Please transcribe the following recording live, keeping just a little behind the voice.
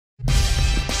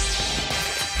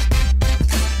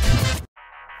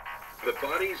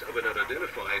bodies of an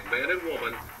unidentified man and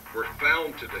woman were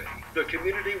found today. The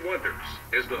community wonders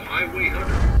as the highway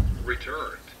hunter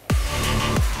returned.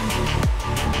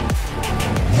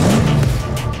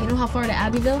 You know how far to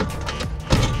Abbeville?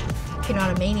 You're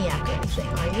not a maniac or anything,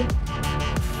 are you?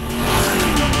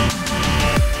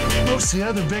 Most of the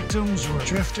other victims were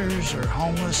drifters or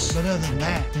homeless, but other than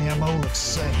that, the MO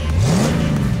looks the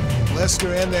same.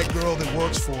 Lester and that girl that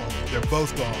works for him, they're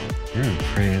both gone. You're a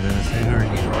pretty little thing,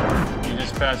 aren't you? You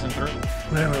just passing through?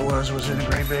 Whatever it was in a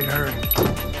great big hurry.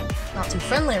 Not too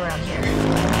friendly around here.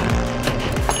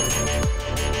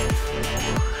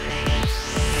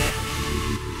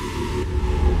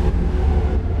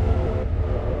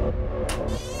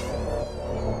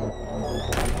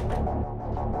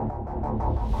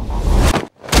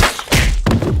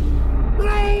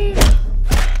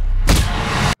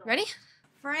 Ready?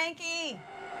 Frankie!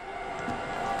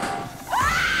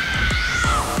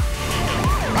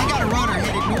 I got a runner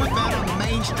headed northbound on the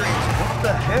main stretch. What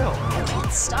the hell? I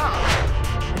can't stop.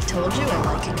 I told you I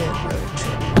like a good road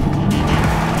trip.